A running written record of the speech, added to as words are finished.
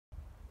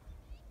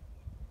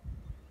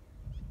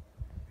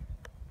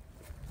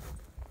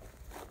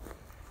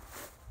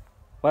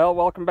Well,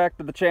 welcome back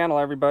to the channel,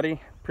 everybody.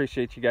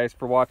 Appreciate you guys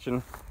for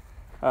watching.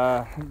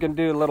 I'm gonna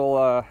do a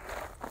little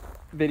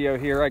video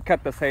here. I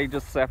cut this hay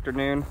just this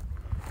afternoon.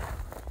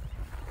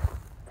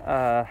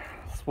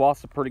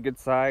 Swath's a pretty good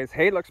size.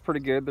 Hay looks pretty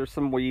good. There's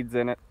some weeds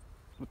in it,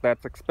 but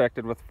that's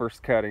expected with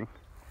first cutting.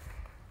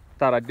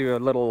 Thought I'd do a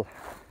little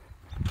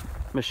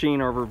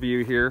machine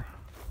overview here.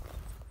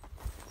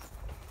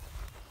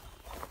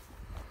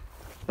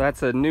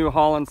 That's a new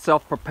Holland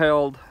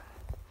self-propelled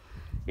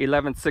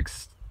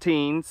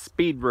 11/16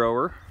 speed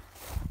rower,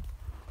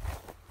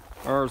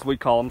 or as we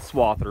call them,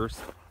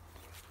 Swathers.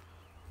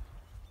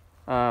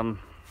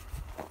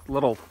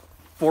 Little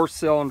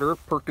 4-cylinder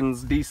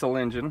Perkins diesel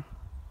engine.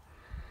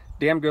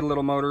 Damn good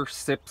little motor,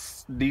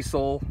 sips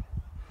diesel,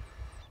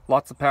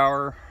 lots of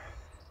power.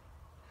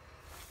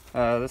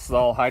 This is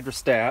all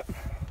hydrostat.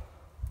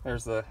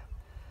 There's the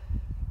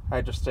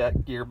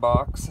hydrostat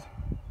gearbox.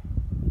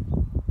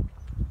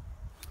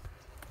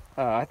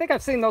 I think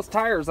I've seen those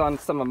tires on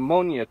some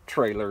ammonia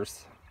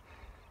trailers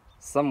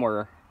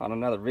somewhere on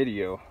another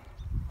video.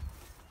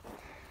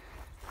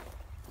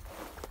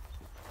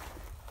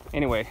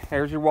 Anyway,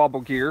 there's your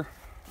wobble gear.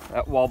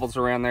 That wobbles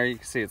around there. You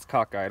can see it's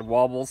cockeyed.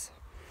 Wobbles.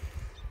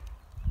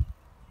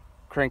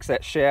 Cranks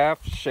that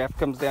shaft. Shaft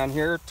comes down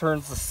here,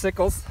 turns the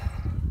sickles.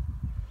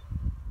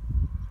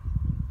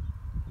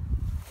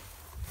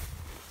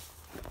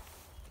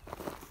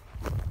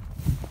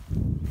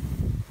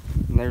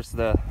 And there's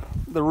the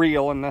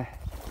reel and the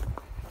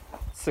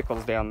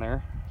sickles down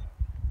there.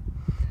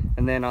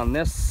 And then on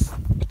this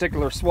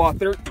particular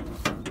Swather,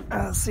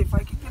 let's see if I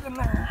can get in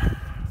there.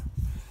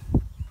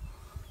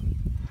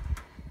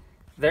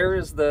 There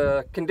is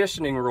the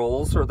conditioning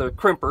rolls, or the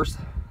crimpers.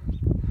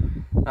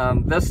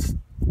 This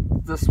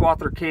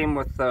Swather came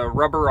with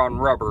rubber on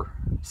rubber.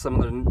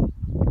 Some of the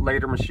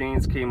later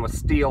machines came with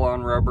steel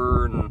on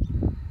rubber,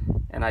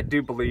 and I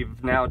do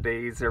believe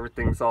nowadays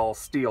everything's all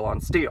steel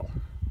on steel.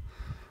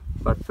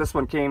 But this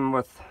one came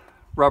with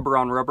rubber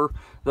on rubber.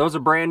 Those are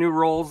brand new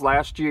rolls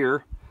last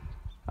year.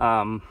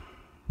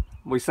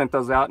 We sent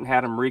those out and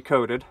had them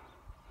recoated.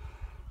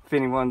 If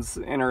anyone's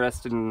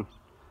interested in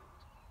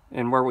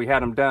where we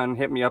had them done,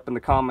 hit me up in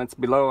the comments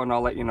below and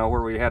I'll let you know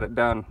where we had it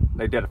done.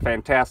 They did a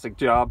fantastic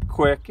job,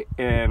 quick,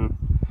 and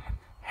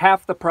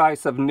half the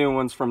price of new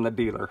ones from the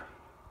dealer.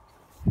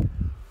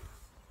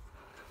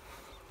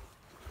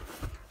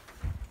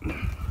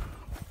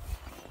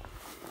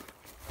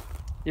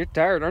 You're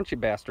tired, aren't you,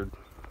 bastard?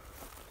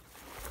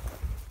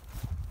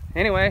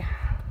 Anyway,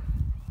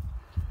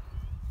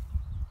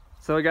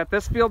 so we got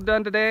this field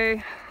done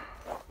today.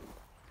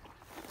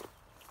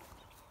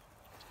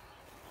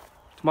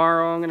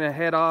 Tomorrow I'm going to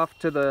head off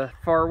to the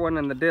far one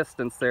in the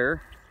distance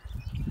there.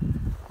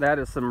 That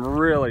is some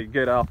really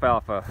good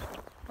alfalfa.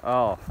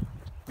 Oh,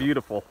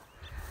 beautiful.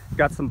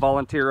 Got some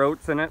volunteer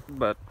oats in it,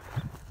 but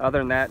other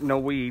than that, no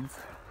weeds.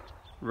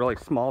 Really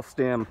small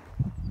stem,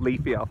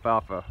 leafy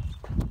alfalfa.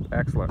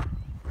 Excellent.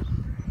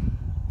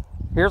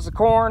 Here's the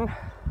corn.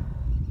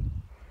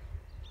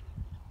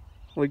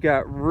 We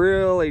got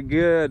really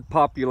good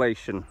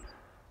population.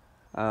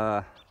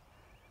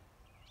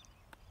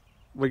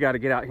 We got to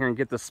get out here and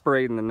get this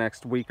sprayed in the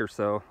next week or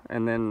so,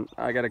 and then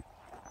I got to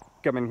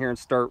come in here and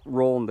start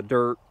rolling the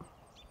dirt.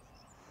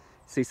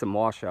 See some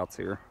washouts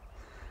here.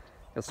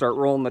 I'll start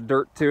rolling the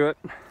dirt to it.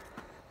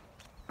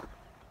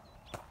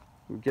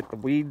 Get the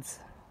weeds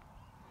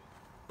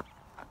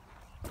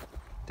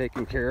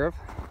taken care of.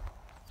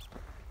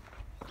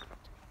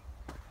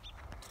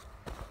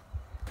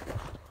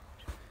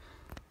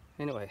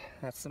 Anyway,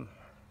 that's some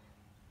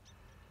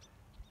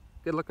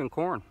good looking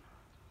corn.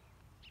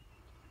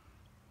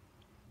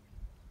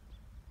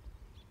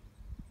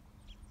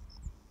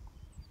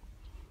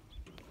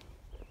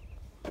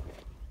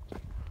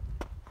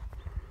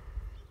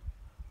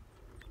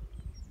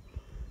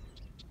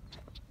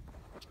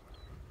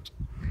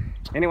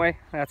 Anyway,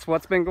 that's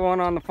what's been going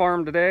on the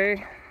farm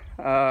today.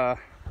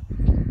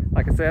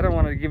 Like I said, I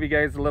wanted to give you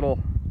guys a little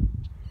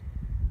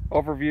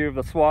overview of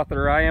the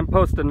Swather. I am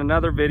posting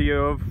another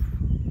video of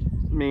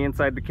me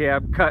inside the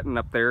cab cutting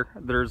up there.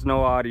 There's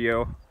no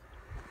audio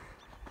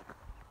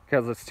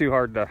because it's too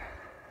hard to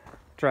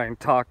try and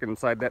talk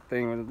inside that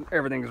thing when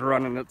everything's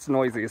running. It's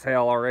noisy as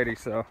hell already,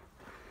 so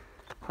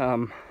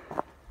I'm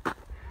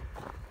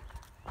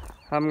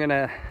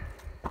gonna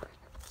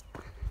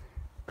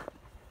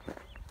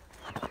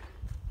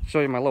show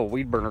you my little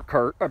weed burner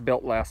cart I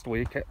built last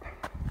week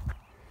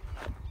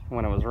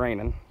when it was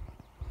raining.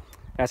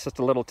 That's just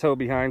a little tow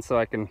behind so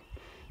I can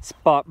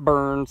spot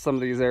burn some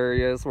of these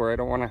areas where I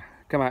don't want to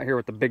come out here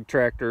with the big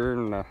tractor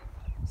and a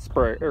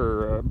spray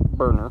or a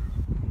burner.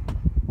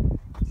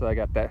 So I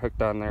got that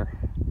hooked on there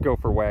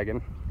gopher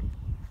wagon.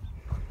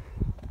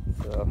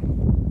 So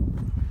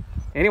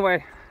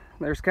anyway,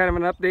 there's kind of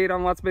an update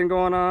on what's been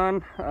going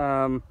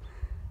on.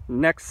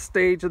 Next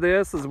stage of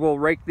this is we'll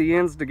rake the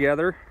ends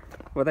together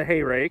with a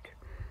hay rake,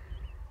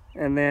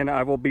 and then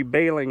I will be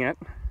baling it,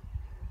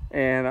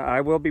 and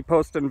I will be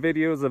posting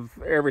videos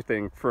of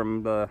everything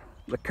from the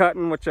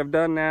cutting, which I've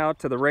done now,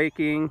 to the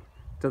raking,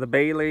 to the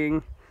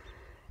baling,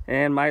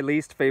 and my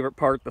least favorite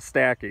part, the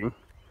stacking.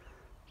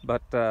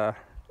 But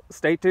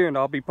stay tuned,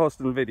 I'll be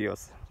posting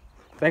videos.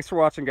 Thanks for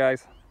watching,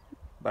 guys.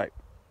 Bye.